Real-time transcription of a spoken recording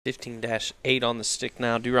15-8 on the stick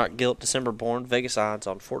now. Duroc Gilt, December born. Vegas odds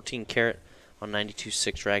on 14 carat on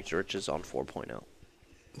 92.6 Rags Riches on 4.0.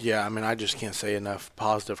 Yeah, I mean, I just can't say enough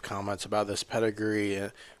positive comments about this pedigree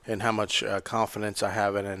and how much confidence I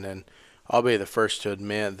have in it. And I'll be the first to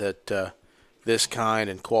admit that this kind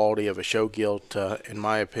and quality of a show gilt, in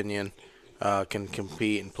my opinion, can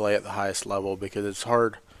compete and play at the highest level because it's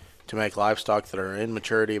hard to make livestock that are in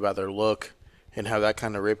maturity by their look and have that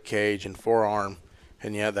kind of rib cage and forearm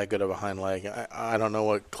and yet that good of a hind leg. I don't know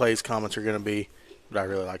what Clay's comments are going to be, but I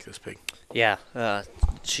really like this pig. Yeah,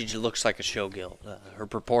 she looks like a show gilt. Her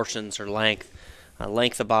proportions, her length,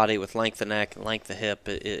 length of body with length of neck, length of hip.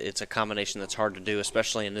 It's a combination that's hard to do,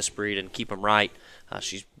 especially in this breed, and keep them right.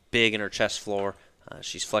 She's big in her chest floor.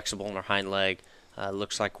 She's flexible in her hind leg.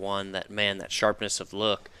 Looks like one that sharpness of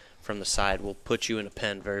look from the side will put you in a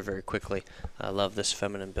pen very, very quickly. I love this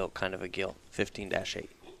feminine built kind of a gilt. 15-8.